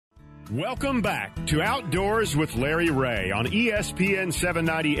Welcome back to Outdoors with Larry Ray on ESPN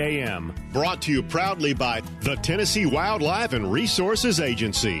 790 AM. Brought to you proudly by the Tennessee Wildlife and Resources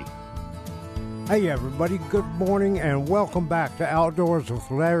Agency. Hey, everybody. Good morning and welcome back to Outdoors with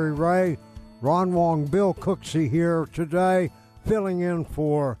Larry Ray. Ron Wong, Bill Cooksey here today, filling in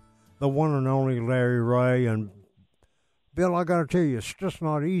for the one and only Larry Ray. And, Bill, I got to tell you, it's just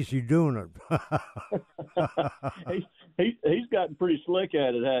not easy doing it. He's gotten pretty slick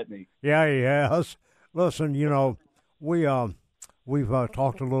at it, hasn't he? Yeah, he has. Listen, you know, we've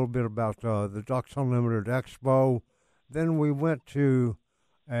talked a little bit about the Ducks Unlimited Expo. Then we went to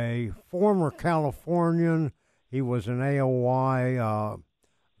a former Californian. He was an AOY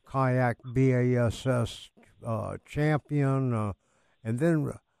kayak BASS champion. And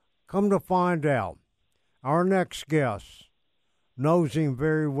then come to find out, our next guest knows him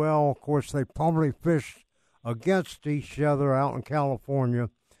very well. Of course, they probably fished against each other out in California.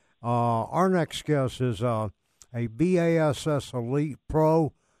 Our next guest is a BASS Elite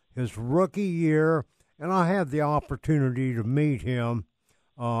Pro, his rookie year, and I had the opportunity to meet him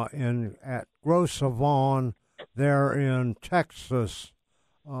at Gros Savon there in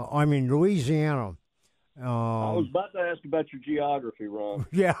Louisiana. I was about to ask about your geography, Ron.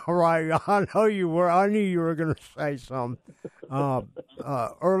 Yeah, right. I know you were. I knew you were going to say something.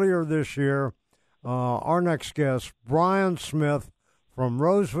 Earlier this year, our next guest, Bryant Smith from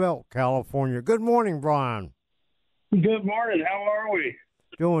Roosevelt, California. Good morning, Brian. Good morning. How are we?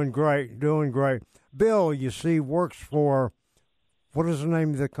 Doing great, doing great. Bill, you see, works for, what is the name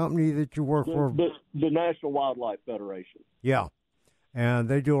of the company that you work for? The National Wildlife Federation. Yeah, and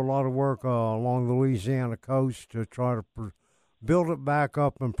they do a lot of work along the Louisiana coast to try to build it back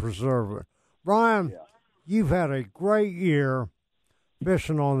up and preserve it. Brian, You've had a great year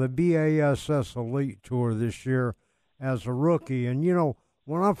fishing on the BASS Elite Tour this year as a rookie. And, you know,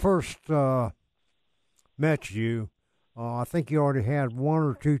 when I first met you, I think you already had one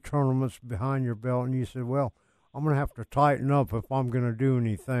or two tournaments behind your belt, and you said, well, I'm going to have to tighten up if I'm going to do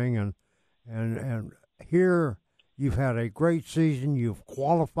anything. And here you've had a great season. You've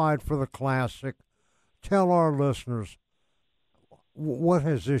qualified for the Classic. Tell our listeners, what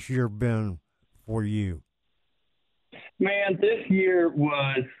has this year been for you? Man, this year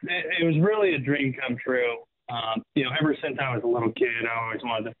was really a dream come true. You know, ever since I was a little kid, I always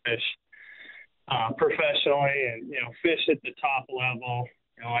wanted to fish professionally and, you know, fish at the top level.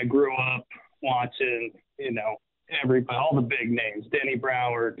 You know, I grew up watching, you know, everybody, all the big names, Denny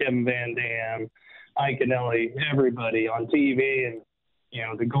Brower, Tim Van Dam, Ike Anelli, everybody on TV. And, you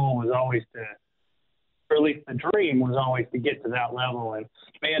know, the goal was always to, or at least the dream was always to get to that level. And,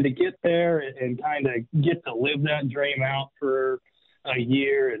 man, to get there and kind of get to live that dream out for a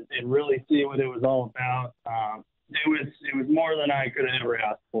year and really see what it was all about, it was more than I could have ever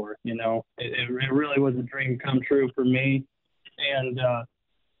asked for. You know, it really was a dream come true for me. And,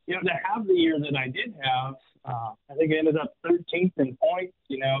 you know, to have the year that I did have, I think I ended up 13th in points.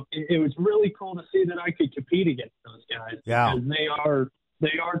 You know, it was really cool to see that I could compete against those guys. Yeah. Because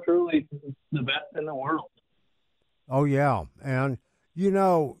they are truly the best in the world. Oh, yeah. And, you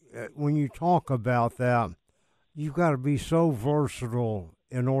know, when you talk about that, you've got to be so versatile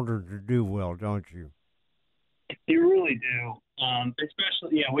in order to do well, don't you? You really do.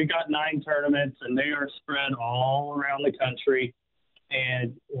 Especially, you know, we got 9 tournaments, and they are spread all around the country.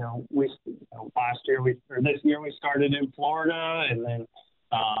 And, you know, this year we started in Florida, and then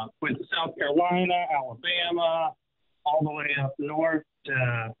went to South Carolina, Alabama, all the way up north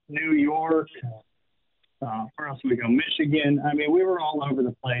to New York. Where else did we go? Michigan. I mean, we were all over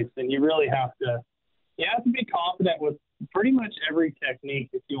the place, and you really have to be confident with pretty much every technique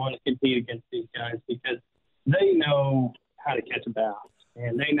if you want to compete against these guys, because they know how to catch a bass,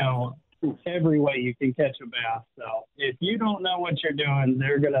 and they know every way you can catch a bass. So if you don't know what you're doing,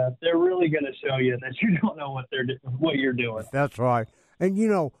 they're really gonna show you that you don't know what you're doing. That's right. And you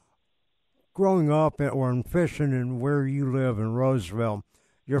know, growing up or in fishing and where you live in Roosevelt,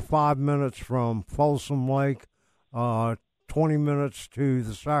 you're 5 minutes from Folsom Lake, 20 minutes to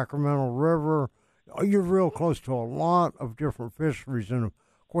the Sacramento River. You're real close to a lot of different fisheries. And, of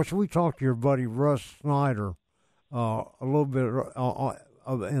course, we talked to your buddy Russ Snyder a little bit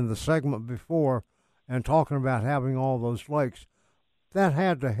in the segment before and talking about having all those lakes. That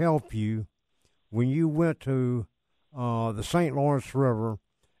had to help you when you went to the St. Lawrence River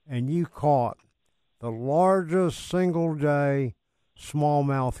and you caught the largest single-day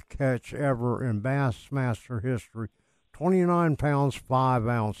smallmouth catch ever in Bassmaster history, 29 pounds, 5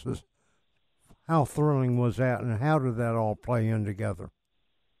 ounces. How thrilling was that, and how did that all play in together?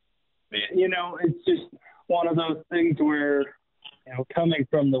 You know, it's just one of those things where coming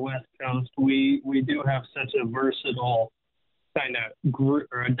from the West Coast, we do have such a versatile kind of group,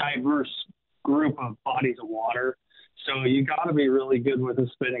 or a diverse group of bodies of water. So you got to be really good with a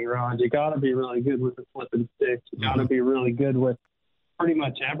spinning rod. You got to be really good with the flipping sticks. You got to be really good with pretty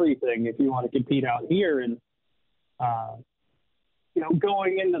much everything if you want to compete out here. And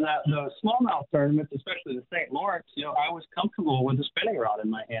going into those smallmouth tournaments, especially the St. Lawrence, I was comfortable with the spinning rod in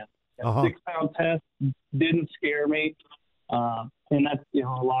my hand. 6-pound test didn't scare me. And that's, a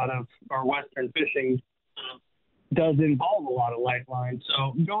lot of our Western fishing does involve a lot of light lines.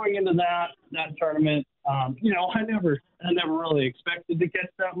 So going into that tournament, I never really expected to catch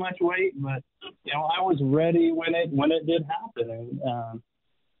that much weight, but, I was ready when it did happen. And,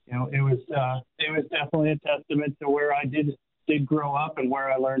 it was definitely a testament to where I did grow up and where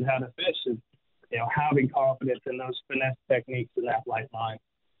I learned how to fish, and, having confidence in those finesse techniques and that light line.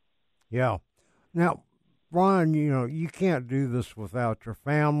 Yeah. Now, Brian, you can't do this without your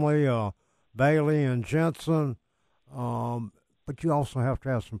family, Bailey and Jensen, but you also have to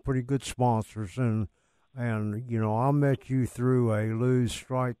have some pretty good sponsors. And I met you through a Lose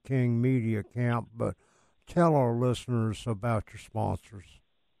Strike King media camp, but tell our listeners about your sponsors.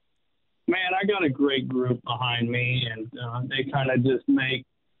 Man, I got a great group behind me, and they kind of just make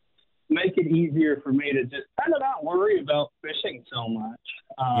it easier for me to just kind of not worry about fishing so much.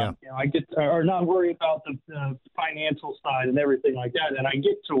 I get or not worry about the financial side and everything like that, and I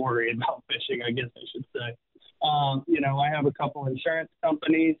get to worry about fishing, I guess I should say. I have a couple insurance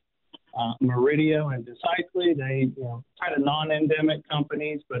companies, Meridio and Decycly. They, kind of non-endemic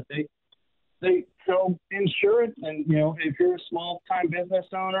companies, but they sell insurance. And, if you're a small-time business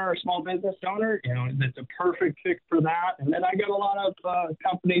owner or small business owner, it's a perfect fit for that. And then I got a lot of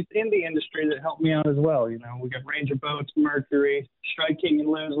companies in the industry that help me out as well. We got Ranger Boats, Mercury, Strike King and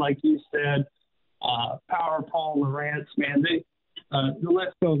Lose, like you said, Power Pole, Lowrance, man. The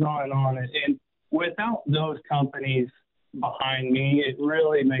list goes on and on. And without those companies behind me, it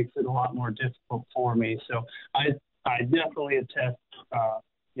really makes it a lot more difficult for me. So I definitely attest,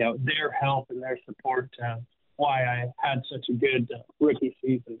 their help and their support to why I had such a good rookie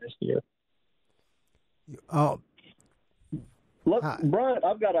season this year. Bryant,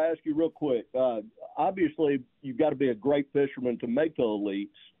 I've got to ask you real quick. Obviously, you've got to be a great fisherman to make the elites.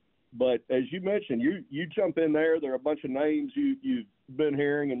 But as you mentioned, you jump in there. There are a bunch of names you've been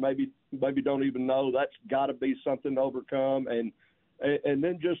hearing and maybe don't even know. That's got to be something to overcome. And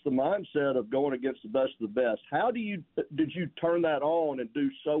then just the mindset of going against the best of the best. How did you turn that on and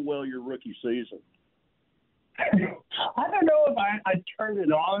do so well your rookie season? I don't know if I turned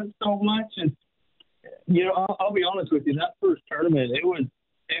it on so much. And, I'll be honest with you. That first tournament,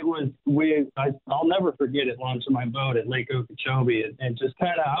 I'll never forget it. Launching my boat at Lake Okeechobee and just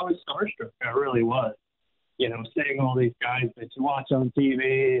kind of, I was starstruck. I really was. Seeing all these guys that you watch on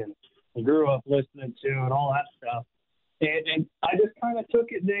TV and grew up listening to and all that stuff. And I just kind of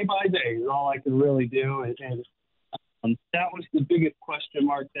took it day by day is all I could really do. And that was the biggest question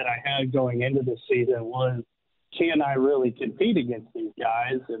mark that I had going into the season was, can I really compete against these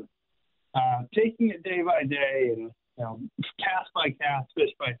guys? And taking it day by day and, cast by cast, fish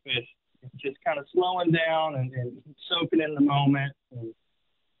by fish, just kind of slowing down and soaking in the moment. And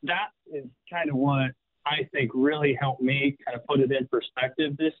that is kind of what I think really helped me kind of put it in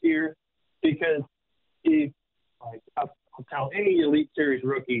perspective this year, because I'll tell any Elite Series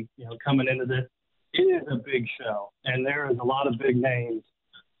rookie, coming into this, it is a big show, and there is a lot of big names,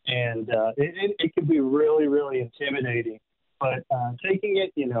 and it can be really, really intimidating. But taking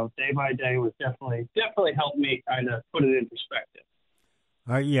it, day by day was definitely helped me kind of put it in perspective.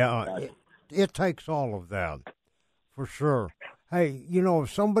 It takes all of that, for sure. Hey,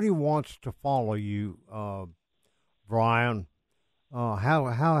 if somebody wants to follow you, Brian,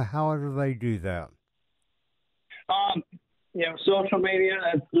 how do they do that? Social media,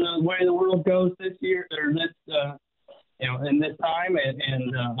 that's the way the world goes this year, or this, in this time.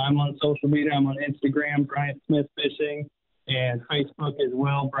 And I'm on social media. I'm on Instagram, Bryant Smith Fishing, and Facebook as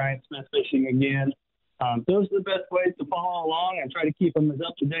well, Bryant Smith Fishing again. Those are the best ways to follow along and try to keep them as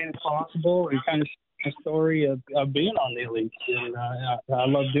up to date as possible and kind of share a story of being on the Elites. And I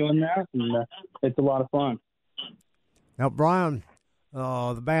love doing that, and it's a lot of fun. Now, Brian,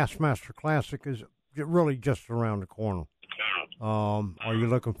 the Bassmaster Classic is really just around the corner. Are you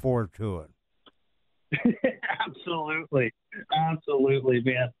looking forward to it? Absolutely,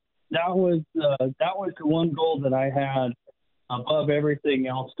 man. That was the one goal that I had above everything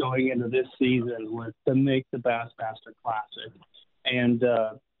else going into this season, was to make the Bassmaster Classic. And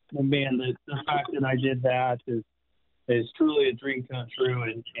man, the fact that I did that is is truly a dream come true,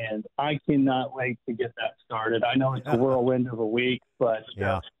 and I cannot wait to get that started. I know it's a whirlwind of a week, but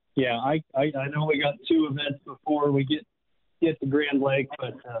I know we got 2 events before we get to Grand Lake,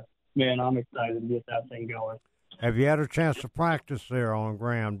 but man, I'm excited to get that thing going. Have you had a chance to practice there on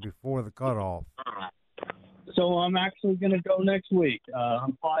Grand before the cutoff? So I'm actually going to go next week.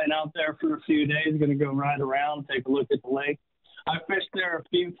 I'm flying out there for a few days, going to go ride around, take a look at the lake. I fished there a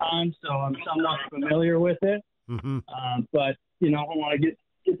few times, so I'm somewhat familiar with it. Mm-hmm. But, I want to get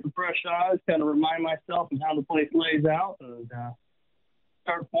some fresh eyes, kind of remind myself of how the place lays out, and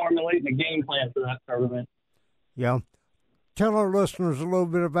start formulating a game plan for that tournament. Yeah. Tell our listeners a little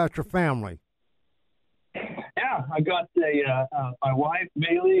bit about your family. Yeah, I got my wife,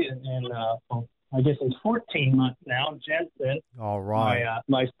 Bailey, and I guess it's 14 months now, Jensen. All right.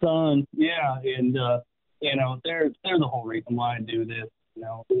 My son, and they're the whole reason why I do this.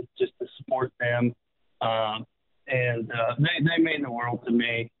 It's just to support them, and they mean the world to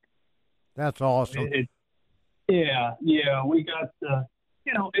me. That's awesome. We got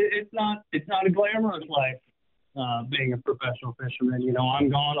it's not a glamorous life being a professional fisherman. I'm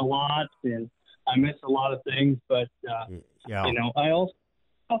gone a lot and I miss a lot of things, but I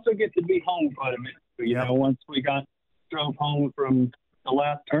also get to be home quite a bit. Once we drove home from the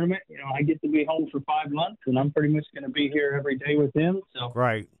last tournament, I get to be home for 5 months, and I'm pretty much going to be here every day with him. So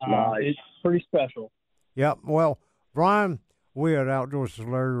great. It's pretty special. Yep. Well, Brian, we at Outdoors with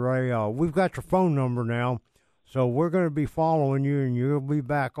Larry Ray, we've got your phone number now, so we're going to be following you, and you'll be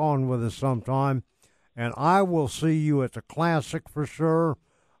back on with us sometime. And I will see you at the Classic for sure.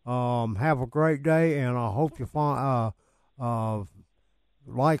 Have a great day, and I hope you find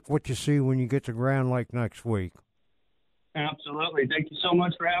like what you see when you get to Grand Lake next week. Absolutely. Thank you so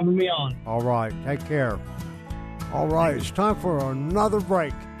much for having me on. All right. Take care. All right. It's time for another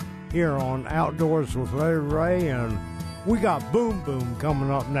break here on Outdoors with Larry Ray, and we got Boom Boom coming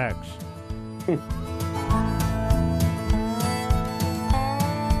up next.